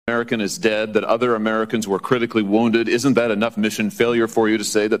American is dead, that other Americans were critically wounded, isn't that enough mission failure for you to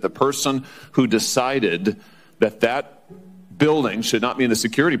say that the person who decided that that building should not be in the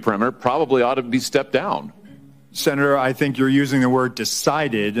security perimeter probably ought to be stepped down? Senator, I think you're using the word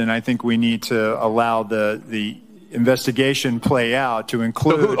decided, and I think we need to allow the investigation play out to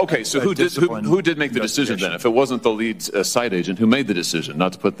include. So who did make the decision then? If it wasn't the lead site agent, who made the decision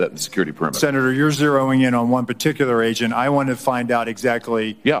not to put that in the security perimeter? Senator, you're zeroing in on one particular agent. I want to find out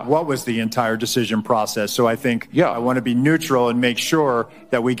exactly what was the entire decision process. So I think I want to be neutral and make sure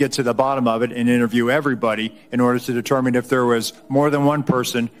that we get to the bottom of it and interview everybody in order to determine if there was more than one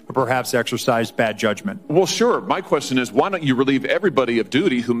person who perhaps exercised bad judgment. Well, sure. My question is, why don't you relieve everybody of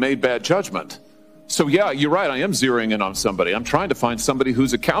duty who made bad judgment? So, yeah, you're right. I am zeroing in on somebody. I'm trying to find somebody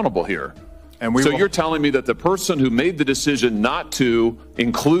who's accountable here. And you're telling me that the person who made the decision not to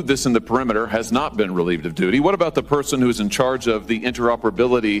include this in the perimeter has not been relieved of duty. What about the person who's in charge of the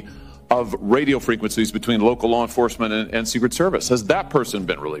interoperability of radio frequencies between local law enforcement and Secret Service? Has that person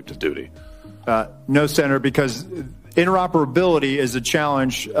been relieved of duty? No, Senator, because interoperability is a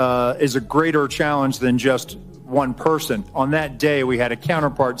challenge, is a greater challenge than just one person. On that day, we had a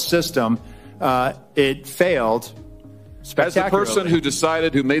counterpart system. It failed spectacularly. As the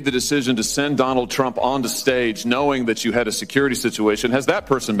person who made the decision to send Donald Trump onto stage knowing that you had a security situation, has that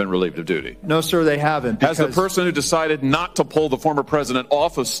person been relieved of duty? No, sir, they haven't. Has the person who decided not to pull the former president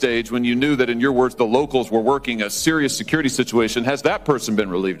off of stage when you knew that, in your words, the locals were working a serious security situation, has that person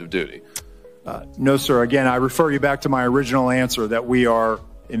been relieved of duty? No, sir. Again, I refer you back to my original answer that we are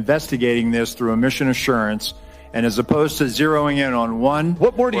investigating this through a mission assurance. And as opposed to zeroing in on one,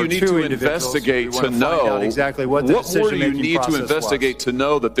 what more do you need to investigate to know exactly what the decision-making process was? What more do you need to investigate to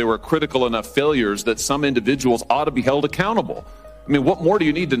know that there were critical enough failures that some individuals ought to be held accountable? I mean, what more do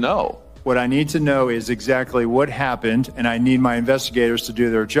you need to know? What I need to know is exactly what happened, and I need my investigators to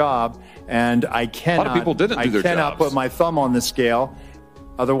do their job. And I cannot. A lot of people didn't do their jobs. I cannot put my thumb on the scale.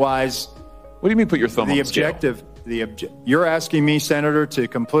 Otherwise, what do you mean put your thumb on the scale? You're asking me, Senator, to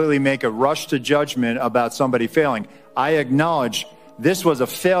completely make a rush to judgment about somebody failing. I acknowledge this was a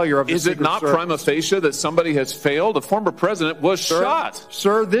failure of the Secret Service. Is it not prima facie that somebody has failed? A former president was shot.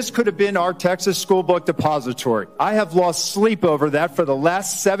 Sir, this could have been our Texas school book depository. I have lost sleep over that for the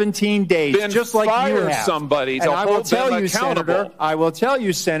last 17 days, just like you have. Fire somebody to hold them accountable. I will tell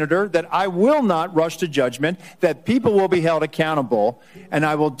you, Senator, that I will not rush to judgment, that people will be held accountable, and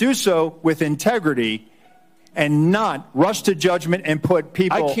I will do so with integrity and not rush to judgment and put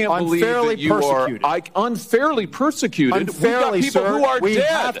people unfairly persecuted. Unfairly persecuted? Unfairly, we've got people who are we dead.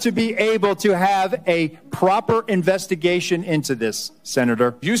 have to be able to have a proper investigation into this,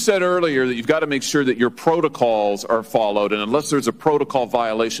 Senator. You said earlier that you've got to make sure that your protocols are followed, and unless there's a protocol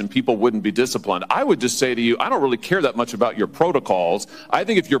violation, people wouldn't be disciplined. I would just say to you, I don't really care that much about your protocols. I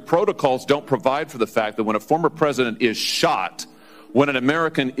think if your protocols don't provide for the fact that when a former president is shot, when an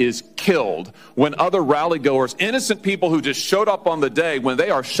American is killed, when other rally-goers, innocent people who just showed up on the day, when they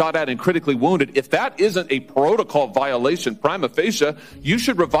are shot at and critically wounded, if that isn't a protocol violation prima facie, you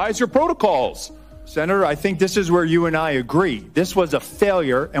should revise your protocols. Senator, I think this is where you and I agree. This was a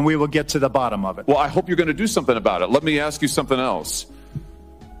failure, and we will get to the bottom of it. Well, I hope you're going to do something about it. Let me ask you something else.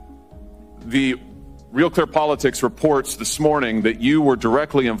 The Real Clear Politics reports this morning that you were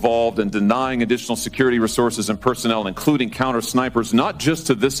directly involved in denying additional security resources and personnel, including counter-snipers, not just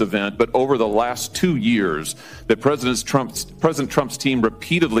to this event, but over the last 2 years, that President Trump's team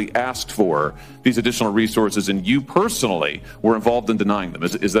repeatedly asked for these additional resources, and you personally were involved in denying them.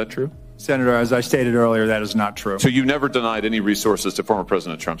 Is that true? Senator, as I stated earlier, that is not true. So you never denied any resources to former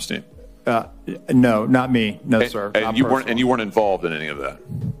President Trump's team? No, not me. No, sir. And you weren't involved in any of that?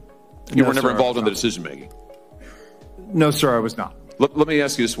 You were never involved in the decision-making? No, sir, I was not. Let me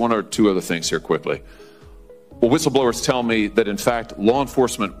ask you just one or two other things here quickly. Well, whistleblowers tell me that, in fact, law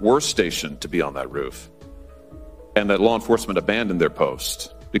enforcement were stationed to be on that roof, and that law enforcement abandoned their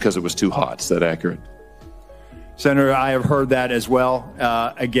post because it was too hot. Is that accurate? Senator, I have heard that as well.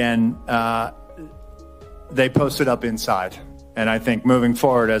 Again, they posted up inside. And I think moving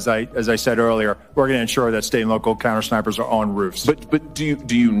forward, as I said earlier, we're going to ensure that state and local counter-snipers are on roofs. But do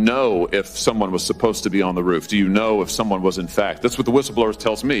you know if someone was supposed to be on the roof? Do you know if someone was in fact? That's what the whistleblowers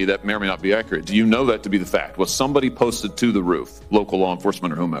tells me. That may or may not be accurate. Do you know that to be the fact? Was somebody posted to the roof, local law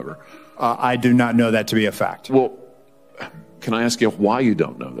enforcement or whomever? I do not know that to be a fact. Well, can I ask you why you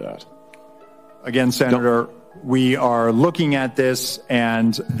don't know that? Again, Senator, we are looking at this,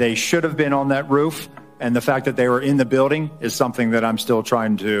 and they should have been on that roof. and the fact that they were in the building is something that I'm still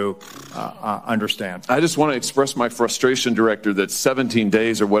trying to understand. I just want to express my frustration, Director, that 17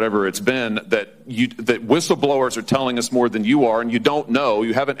 days or whatever it's been, that whistleblowers are telling us more than you are, and you don't know,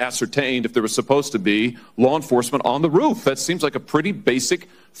 you haven't ascertained if there was supposed to be law enforcement on the roof. That seems like a pretty basic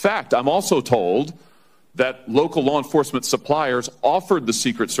fact. I'm also told that local law enforcement suppliers offered the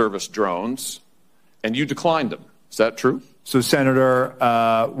Secret Service drones, and you declined them. Is that true? So, Senator,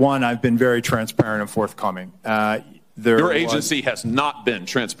 one, I've been very transparent and forthcoming. Your agency has not been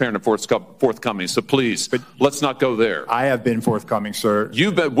transparent and forthcoming, so please, let's not go there. I have been forthcoming, sir.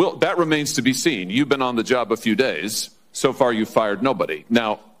 That remains to be seen. You've been on the job a few days. So far, you've fired nobody.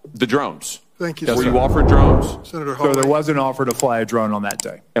 Now, the drones. Thank you, Were you offered drones? Senator Hawley. So there was an offer to fly a drone on that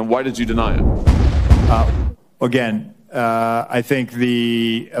day. And why did you deny it? Again, I think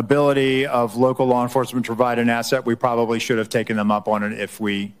the ability of local law enforcement to provide an asset, we probably should have taken them up on it if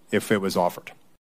it was offered.